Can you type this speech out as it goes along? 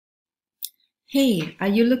Hey, are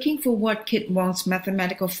you looking for what Khit Wong's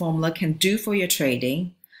mathematical formula can do for your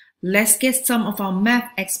trading? Let's get some of our math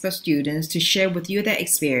expert students to share with you their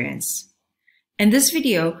experience. In this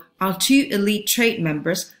video, our two elite trade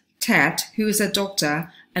members, Ted, who is a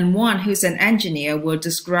doctor, and Wong, who is an engineer, will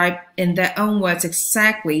describe in their own words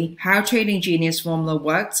exactly how Trading Genius formula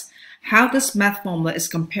works, how this math formula is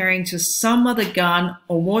comparing to some other Gann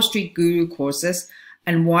or Wall Street Guru courses,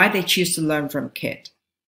 and why they choose to learn from Khit.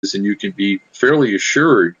 And you can be fairly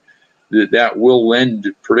assured that that will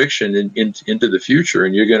lend prediction into the future,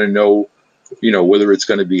 and you're going to know, whether it's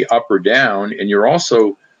going to be up or down, and you're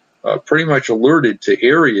also pretty much alerted to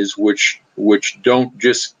areas which don't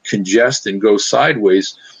just congest and go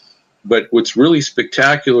sideways. But what's really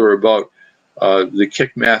spectacular about the Khit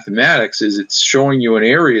mathematics is it's showing you an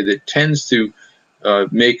area that tends to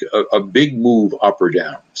make a big move up or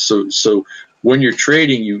down. So when you're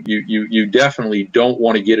trading, you definitely don't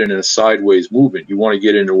want to get in a sideways movement. You want to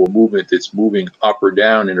get into a movement that's moving up or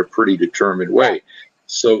down in a pretty determined way.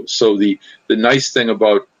 So the nice thing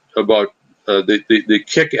about the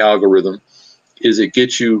Khit algorithm is it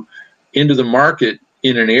gets you into the market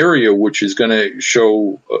in an area which is going to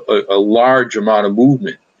show a large amount of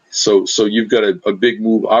movement. So you've got a big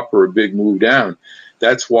move up or a big move down.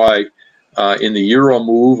 That's why in the Euro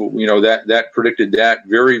move, that predicted that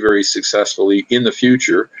very, very successfully in the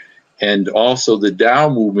future. And also the Dow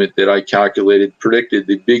movement that I calculated predicted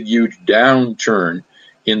the big, huge downturn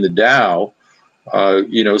in the Dow,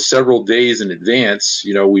 several days in advance.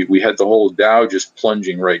 We had the whole Dow just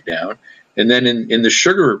plunging right down. And then in the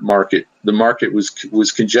sugar market, the market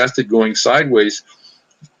was congested going sideways.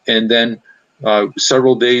 And then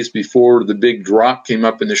several days before the big drop came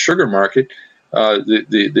up in the sugar market,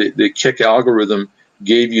 the Khit algorithm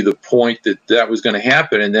gave you the point that was going to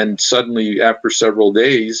happen, and then suddenly after several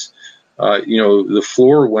days, the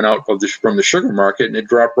floor went out from the sugar market and it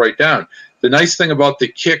dropped right down. The nice thing about the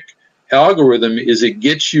Khit algorithm is it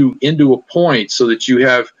gets you into a point so that you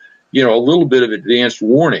have a little bit of advanced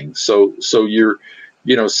warning. So you're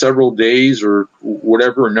several days or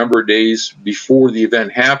whatever number of days before the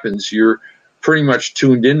event happens, you're pretty much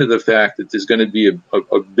tuned into the fact that there's going to be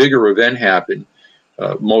a bigger event happen,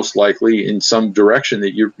 most likely in some direction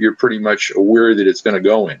that you're pretty much aware that it's going to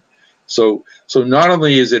go in. So not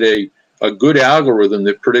only is it a good algorithm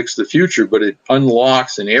that predicts the future, but it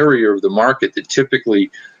unlocks an area of the market that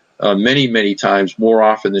typically, many times, more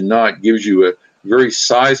often than not, gives you a very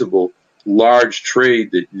sizable, large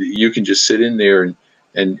trade that you can just sit in there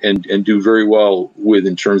and do very well with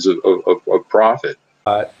in terms of profit.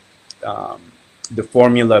 The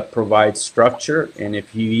formula provides structure, and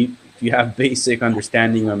if you have basic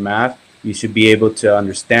understanding of math, you should be able to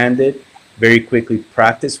understand it very quickly,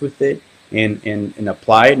 practice with it, and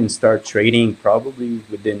apply it and start trading probably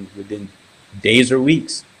within days or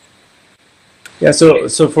weeks. Yeah. So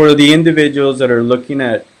for the individuals that are looking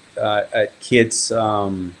at Khit's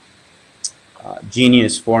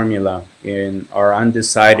Genius formula and are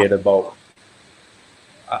undecided about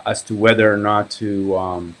as to whether or not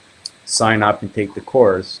to sign up and take the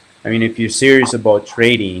course. I mean, if you're serious about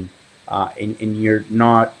trading and you're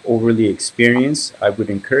not overly experienced, I would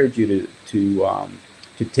encourage you to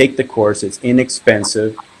take the course. It's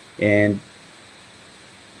inexpensive, and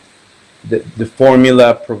the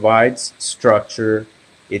formula provides structure.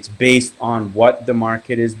 It's based on what the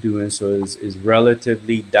market is doing, so is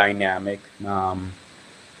relatively dynamic,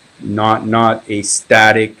 not a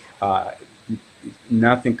static.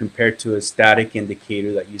 Nothing compared to a static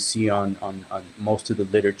indicator that you see on most of the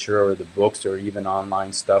literature or the books or even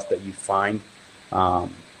online stuff that you find.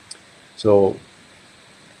 So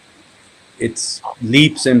it's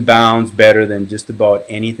leaps and bounds better than just about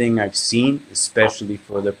anything I've seen, especially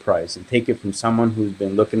for the price. And take it from someone who's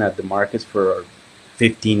been looking at the markets for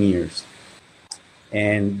 15 years.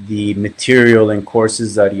 And the material and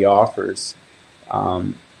courses that he offers,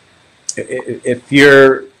 if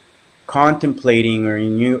you're contemplating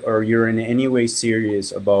or you're in any way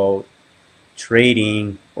serious about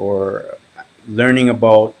trading or learning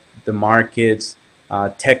about the markets,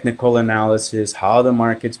 technical analysis, how the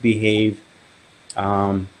markets behave,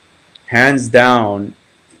 hands down,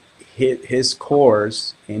 his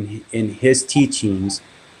course and his teachings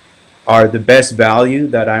are the best value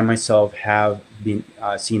that I myself have been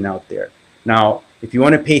seen out there. Now, if you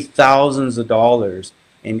want to pay thousands of dollars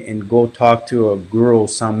and go talk to a guru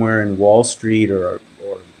somewhere in Wall Street, or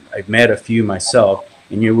I've met a few myself,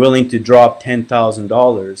 and you're willing to drop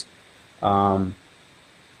 $10,000,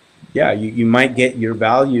 yeah, you might get your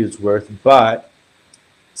values worth, but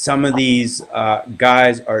some of these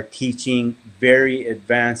guys are teaching very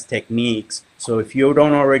advanced techniques. So if you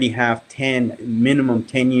don't already have minimum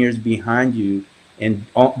 10 years behind you and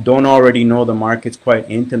don't already know the markets quite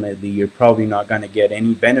intimately, you're probably not going to get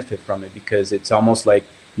any benefit from it, because it's almost like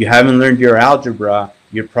you haven't learned your algebra.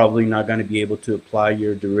 You're probably not going to be able to apply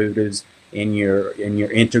your derivatives in your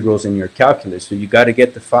integrals in your calculus. So you got to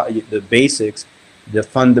get the basics, the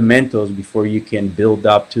fundamentals, before you can build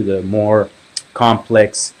up to the more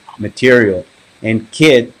complex material. And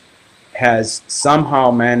Khit has somehow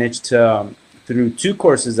managed to, through 2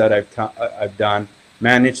 courses that I've done,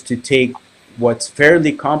 managed to take what's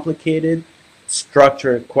fairly complicated,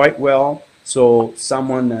 structure it quite well, so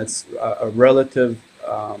someone that's a relative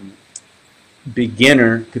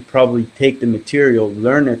beginner could probably take the material,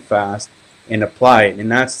 learn it fast, and apply it. And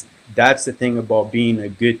that's the thing about being a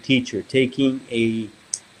good teacher, taking a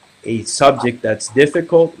subject that's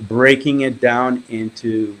difficult, breaking it down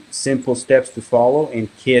into simple steps to follow.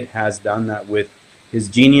 And Khit has done that with his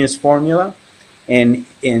Genius formula and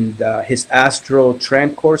in his Astro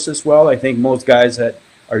Trend course as well. I think most guys that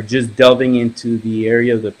are just delving into the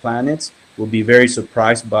area of the planets will be very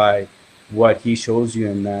surprised by what he shows you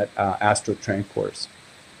in that Astro Trend course.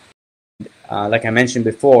 Like I mentioned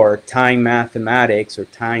before, tying mathematics or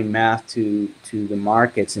tying math to the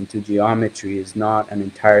markets and to geometry is not an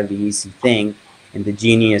entirely easy thing, and the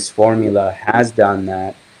Genius formula has done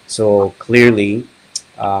that. So clearly,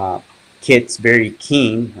 Khit's very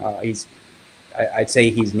keen. I'd say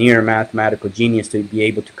he's near mathematical genius to be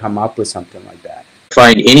able to come up with something like that.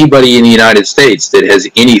 Find anybody in the United States that has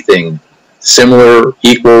anything similar,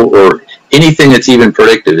 equal, or anything that's even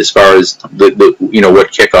predictive as far as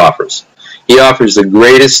what Khit offers. He offers the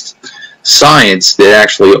greatest science that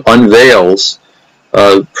actually unveils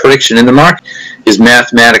prediction in the market, is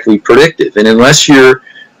mathematically predictive. And unless you're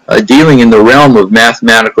dealing in the realm of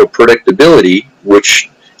mathematical predictability, which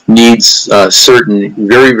needs certain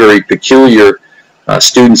very, very peculiar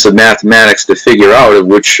students of mathematics to figure out, of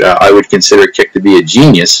which I would consider Khit to be a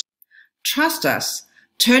genius. Trust us,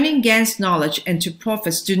 turning Gann's knowledge into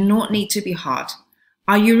profits do not need to be hard.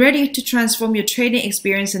 Are you ready to transform your trading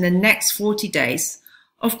experience in the next 40 days?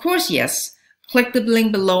 Of course, yes. Click the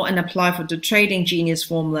link below and apply for the Trading Genius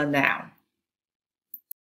formula now.